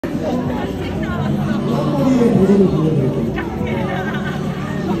Hi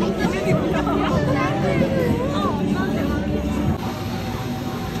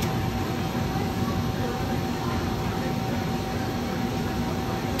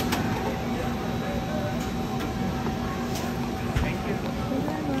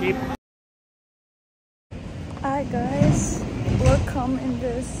guys, welcome in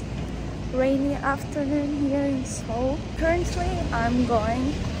this rainy afternoon here in Seoul. Currently I'm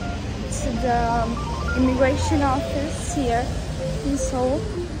going to the immigration office here in Seoul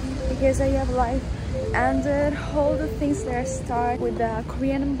because I have like ended all the things that I start with the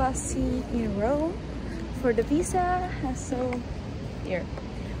Korean embassy in Rome for the visa, and so here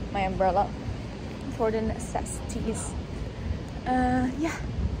my umbrella for the necessities. Yeah,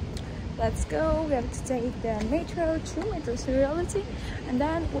 let's go. We have to take the metro, 2 metros in reality, and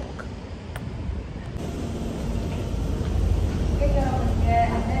then walk.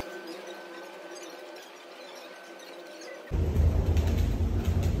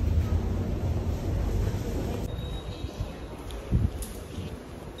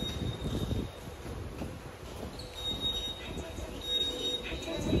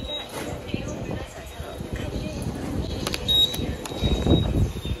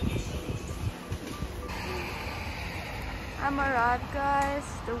 I'm arrived, guys.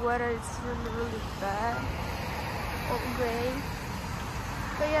 The weather is really bad, all gray,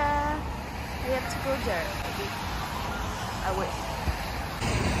 but yeah, I have to go there. I wish.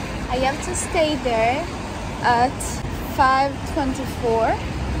 I have to stay there at 5:24,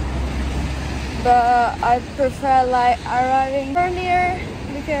 but I prefer like arriving earlier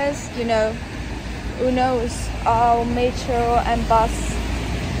because, you know, who knows how metro and bus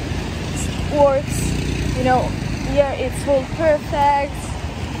works, you know. Here it's all perfect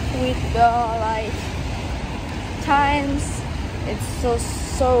with the like times. It's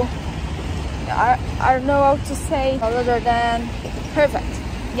so I don't know how to say other than perfect.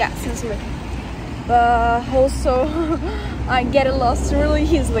 Yeah, seriously. But also I get lost really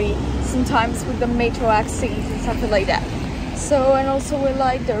easily sometimes with the metro accents and something like that. So, and also we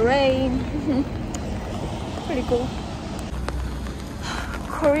like the rain. Pretty cool.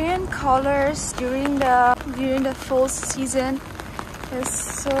 Korean colors during the fall season is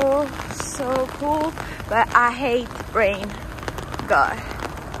so cool, but I hate rain. God.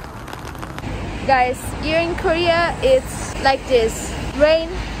 Guys, here in Korea it's like this: rain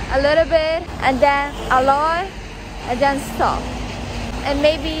a little bit and then a lot and then stop. And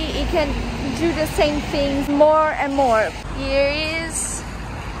maybe you can do the same things more and more. Here is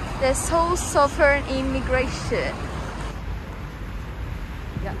the Seoul Southern Immigration.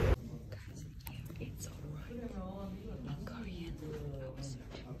 Yeah. Guys, it's alright. In Korean, I was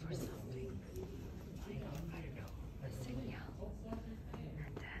searching for something like, I don't know, a signal.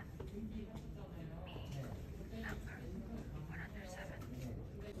 And then me, number 107.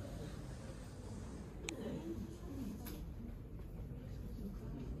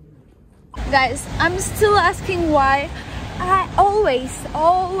 Guys, I'm still asking why I always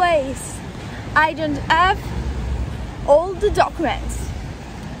I don't have all the documents.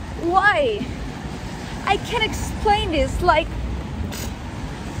 Why? I can't explain this. Like,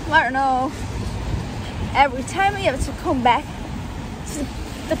 I don't know. Every time I have to come back to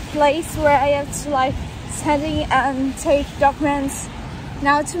the place where I have to like sending and take documents.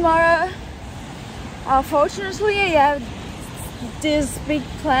 Now tomorrow, fortunately, I have these big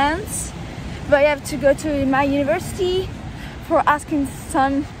plans, but I have to go to my university for asking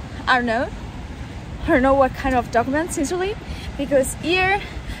some, I don't know what kind of documents usually, because here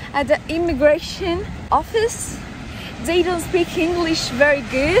at the immigration office they don't speak English very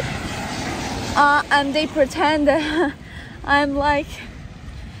good, and they pretend that I'm like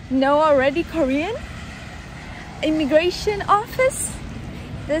know already Korean. Immigration office,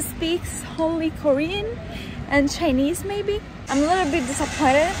 they speaks only Korean and Chinese maybe. I'm a little bit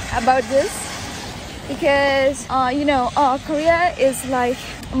disappointed about this because you know, Korea is like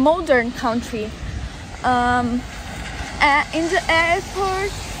a modern country. In the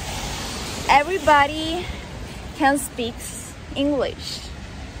airport everybody can speak English,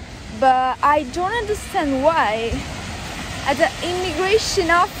 but I don't understand why at the immigration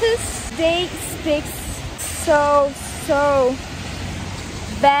office they speak so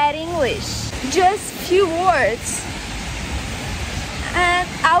bad English, just few words. And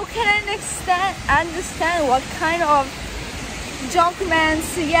how can I understand what kind of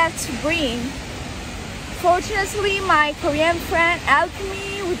documents you have to bring? Fortunately, my Korean friend helped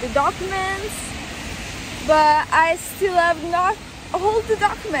me with the documents, but I still have not all the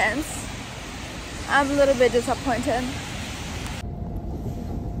documents. I'm a little bit disappointed.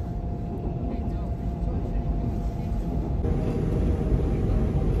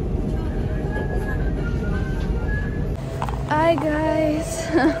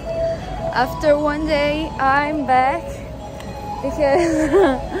 After one day, I'm back because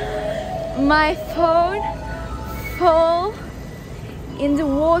my phone fell in the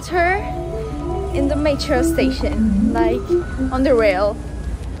water in the metro station, like on the rail.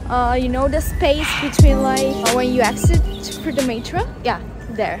 You know the space between like when you exit for the metro? Yeah,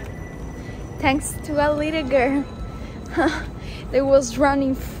 there. Thanks to a little girl that was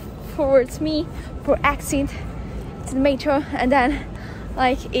running towards me for exit to the metro, and then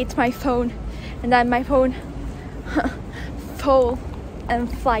like ate my phone, and then my phone fall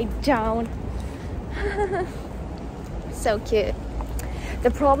and fly down. So cute.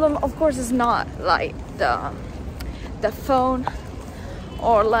 The problem of course is not like the phone,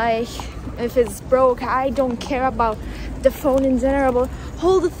 or like if it's broke. I don't care about the phone in general, but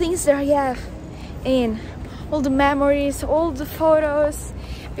all the things that I have in, all the memories, all the photos.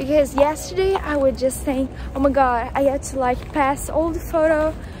 Because yesterday I was just saying, oh my god, I had to like pass all the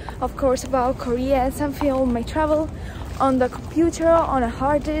photo, of course, about Korea and something on my travel on the computer, on a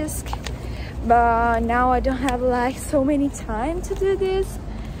hard disk. But now I don't have like so many time to do this,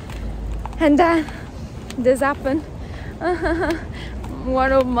 and then this happened.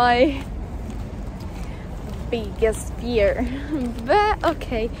 One of my biggest fear. But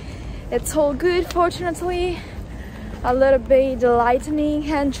okay, it's all good. Fortunately, a little bit the lightning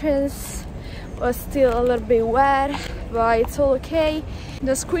entrance was still a little bit wet, but it's all okay.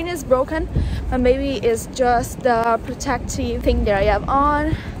 The screen is broken, but maybe it's just the protective thing that I have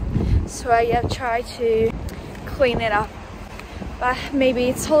on, so I have tried to clean it up, but maybe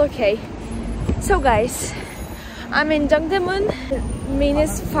it's all okay. So guys, I'm in Dongdaemun,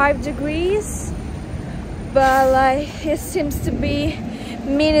 -5 degrees, but like it seems to be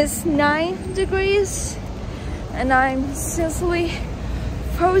 -9 degrees, and I'm seriously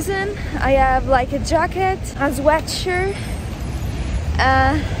frozen. I have like a jacket, a sweatshirt,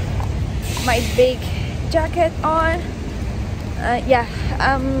 my big jacket on. Yeah,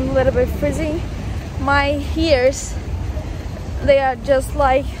 I'm a little bit freezing. My ears, they are just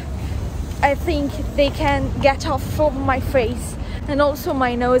like, I think they can get off from my face, and also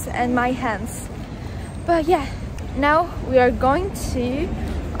my nose and my hands. But yeah, now we are going to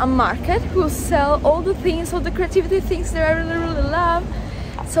a market who sell all the things, all the creativity things that I really love.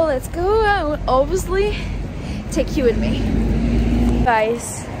 So let's go. I will obviously take you with me.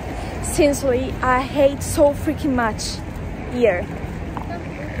 Guys, seriously, I hate so freaking much here.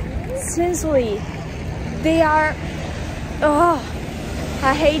 Seriously, they are, oh,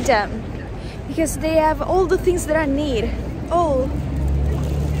 I hate them. Because they have all the things that I need. All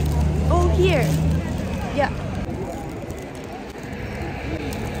here. Yeah.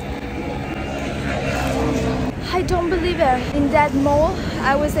 I don't believe it. In that mall,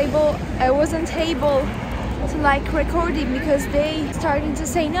 I wasn't able to like record it because they starting to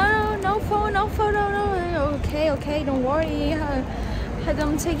say no phone, no photo, no. Okay, don't worry. I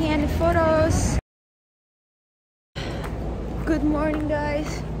don't taking any photos. Good morning,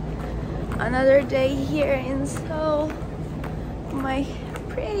 guys. Another day here in Seoul. My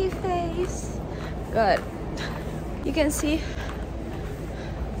pretty face. Good. You can see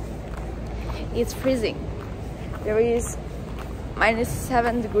it's freezing. There is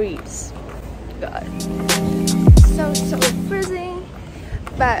 -7 degrees. God. So freezing.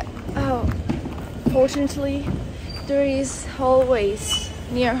 But oh, fortunately there is always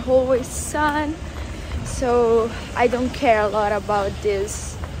sun. So I don't care a lot about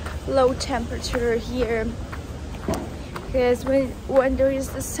this low temperature here, because when there is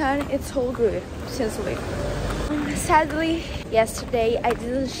the sun, it's all good, seriously. Sadly, yesterday I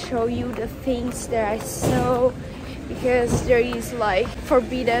didn't show you the things that I saw because there is like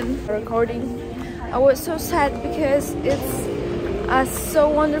forbidden recording. I was so sad because it's a so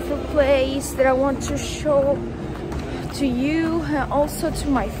wonderful place that I want to show to you and also to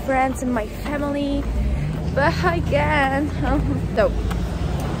my friends and my family, but again, so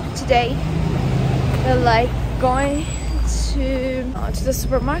today we're like going to the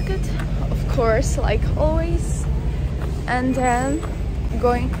supermarket, of course, like always, and then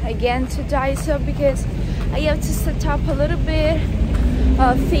going again to Daiso because I have to set up a little bit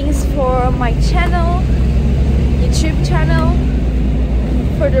of things for my channel, YouTube channel,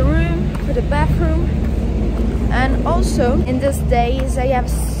 for the room, for the bathroom. And also in these days I have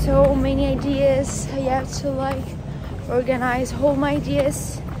so many ideas. I have to like organize all my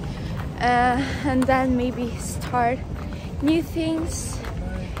ideas and then maybe start new things,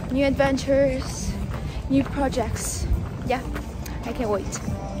 new adventures, new projects. Yeah, I can't wait.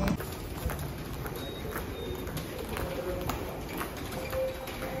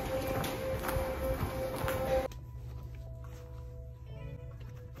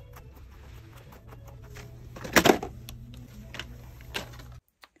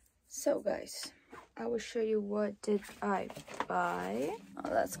 So guys, I will show you what did I buy.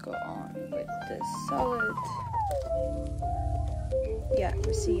 Let's go on with the salad. Yeah,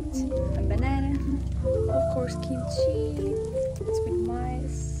 received a banana, of course kimchi, sweet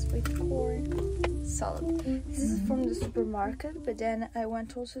mice, sweet corn, salad. This is from the supermarket, but then I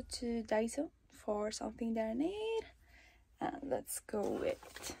went also to Daiso for something that I need. And let's go with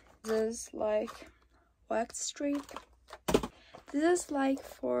this, like wax strip. This is like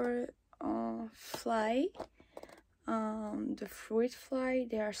for fly, the fruit fly.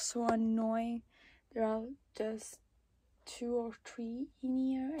 They are so annoying. There are just 2 or 3 in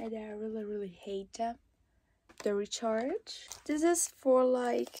here and I really hate them. The recharge. This is for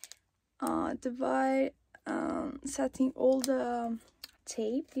like divide, setting all the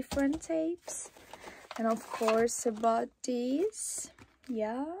tape, different tapes. And of course about these,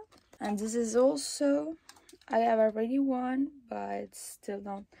 yeah. And this is also, I have already one, but it's still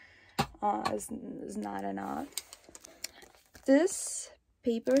not, it's not enough. This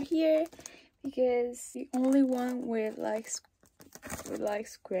paper here, because the only one with like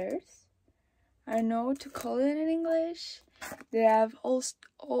squares. I don't know to call it in English. They have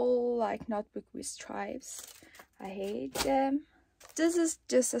all like notebook with stripes. I hate them. This is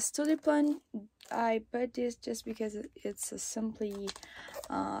just a study plan. I bought this just because it's a simply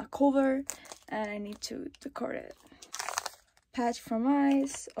cover and I need to decor it. Patch from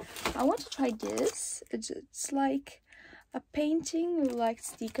eyes. Oh, I want to try this. It's like a painting with like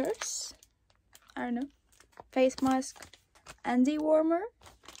stickers. I don't know. Face mask and dewormer.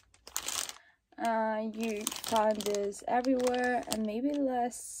 You find this everywhere and maybe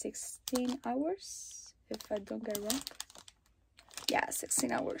lasts 16 hours if I don't get wrong. Yeah,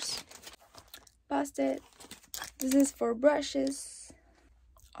 16 hours. Past it. This is for brushes,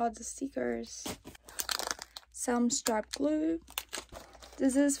 all the stickers, some strap glue.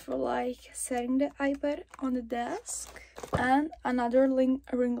 This is for like setting the iPad on the desk, and another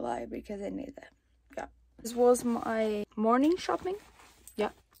ring light because I need that. Yeah, this was my morning shopping.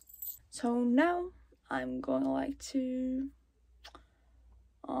 Yeah, so now I'm going like to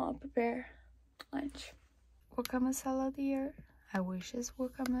prepare lunch. Wakame salad here. I wish it's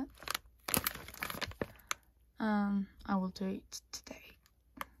wakame. I will do it today.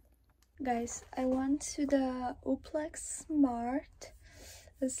 Guys, I went to the Uplex Mart.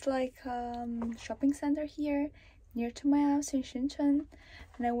 It's like shopping center here near to my house in Shenzhen,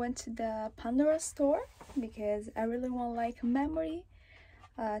 and I went to the Pandora store because I really want like a memory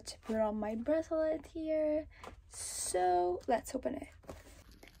to put on my bracelet here. So let's open it.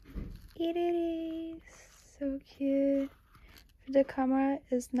 It is so cute. The camera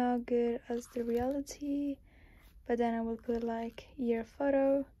is not good as the reality, but then I will put like year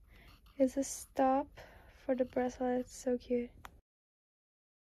photo. It's a stop for the bracelet. It's so cute.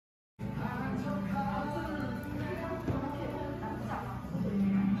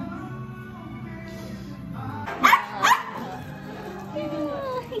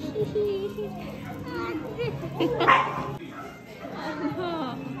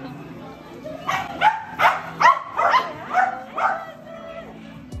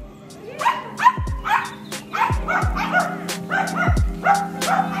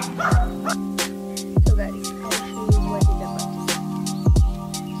 So guys, I'll show you what did I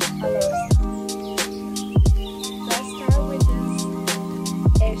purchase. Let's start with this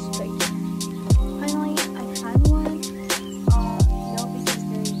air straightener. Finally, I found one.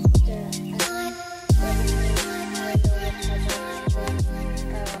 Because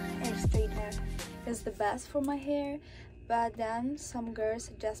air straightener is the best for my hair, but then some girls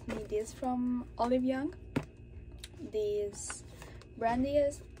suggest me this from Olive Young. This brand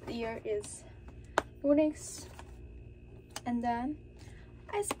here is Unix, and then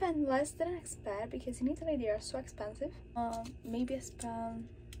I spent less than I expect because in Italy they are so expensive. Maybe I spent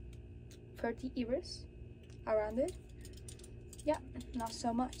 30 euros around it. Yeah, not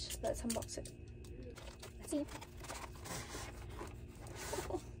so much. Let's unbox it. Let's see.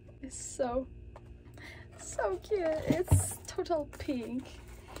 It's so cute. It's total pink.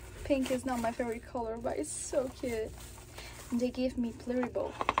 Pink is not my favorite color, but it's so cute. And they gave me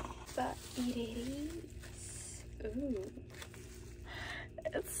Pluriball, but it is. Ooh.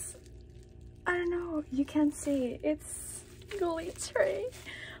 It's, I don't know, you can't see it. It's glittery.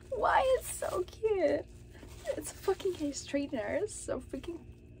 Why it's so cute? It's a fucking hair straightener. It's so freaking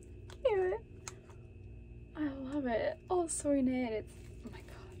cute. I love it. Also in it, it's, oh my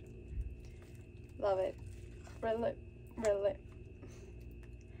god. Love it. Really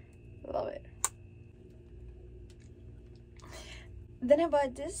love it. Then I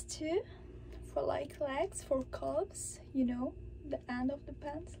bought this too for like legs, for calves, you know, the end of the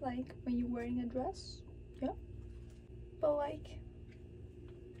pants, like when you're wearing a dress. Yeah, but like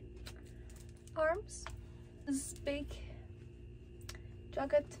arms, this big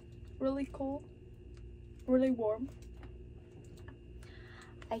jacket, really cool, really warm.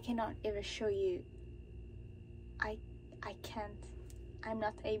 I cannot even show you. I can't. I'm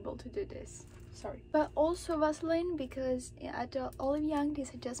not able to do this. Sorry. But also Vaseline, because at the Olive Young they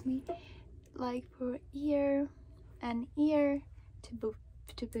suggest me like for ear and ear to put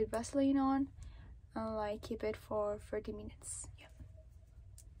Vaseline on and like keep it for 30 minutes. Yeah.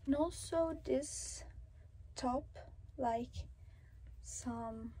 And also this top, like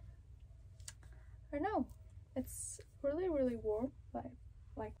some, I don't know, it's really warm,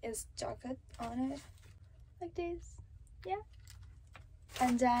 like it's jacket on it, like this. Yeah.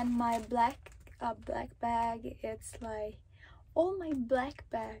 And then my black bag, it's like all my black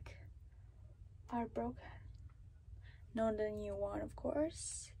bag are broken. Not the new one, of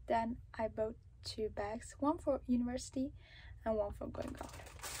course. Then I bought 2 bags, one for university and one for going out.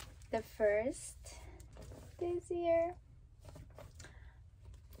 The first, this here,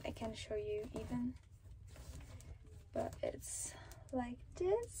 I can show you even, but it's like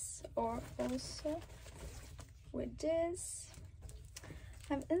this, or also with this.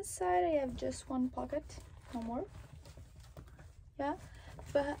 And inside I have just 1 pocket, no more. Yeah,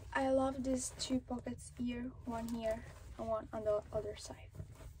 but I love these 2 pockets here, one here and one on the other side.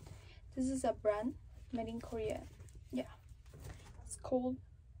 This is a brand made in Korea. Yeah, it's called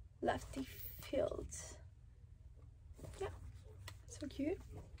Lefty Field. Yeah, so cute.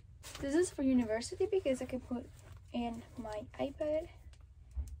 This is for university because I can put in my iPad.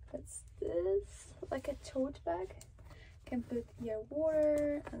 That's this, like a tote bag. Can put your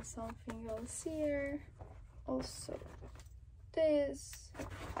water and something else here. Also this,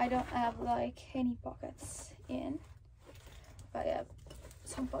 I don't have like any pockets in, but I have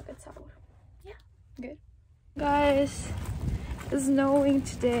some pockets out. Yeah, good. Guys, it's snowing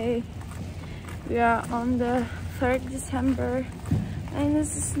today. We are on the 3rd December and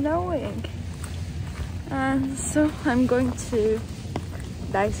it's snowing, and so I'm going to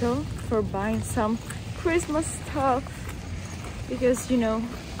Daiso for buying some Christmas stuff, because you know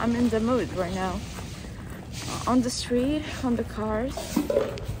I'm in the mood right now. On the street, on the cars,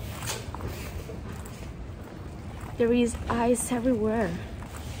 there is ice everywhere.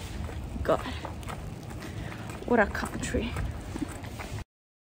 God, what a country.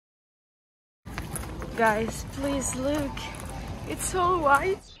 Guys, please look, it's all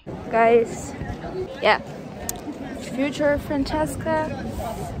white. Guys, yeah, future Francesca,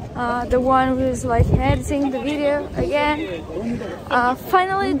 the one who's like editing the video again.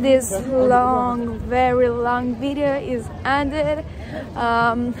 Finally this long, very long video is ended.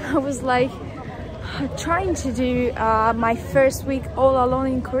 I was like trying to do my first week all alone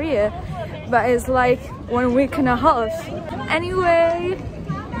in Korea, but it's like 1 week and a half. Anyway,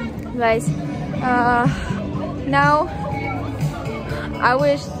 guys, now I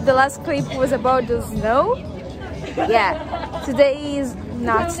wish the last clip was about the snow. Yeah, today is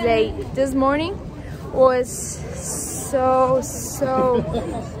not today. This morning was so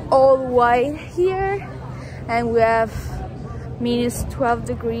all white here, and we have minus 12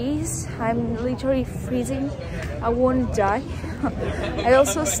 degrees. I'm literally freezing. I won't die. I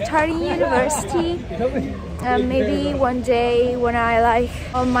also starting university, and maybe one day when I like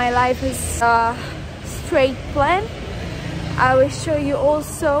all my life is straight plan, I will show you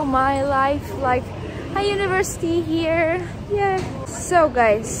also my life like a university here. Yeah. So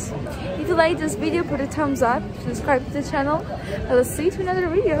guys, if you like this video, put a thumbs up, subscribe to the channel, and I'll see you to another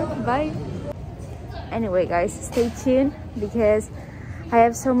video. Bye. Anyway guys, stay tuned because I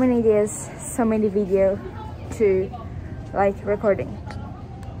have so many ideas, so many videos to like recording.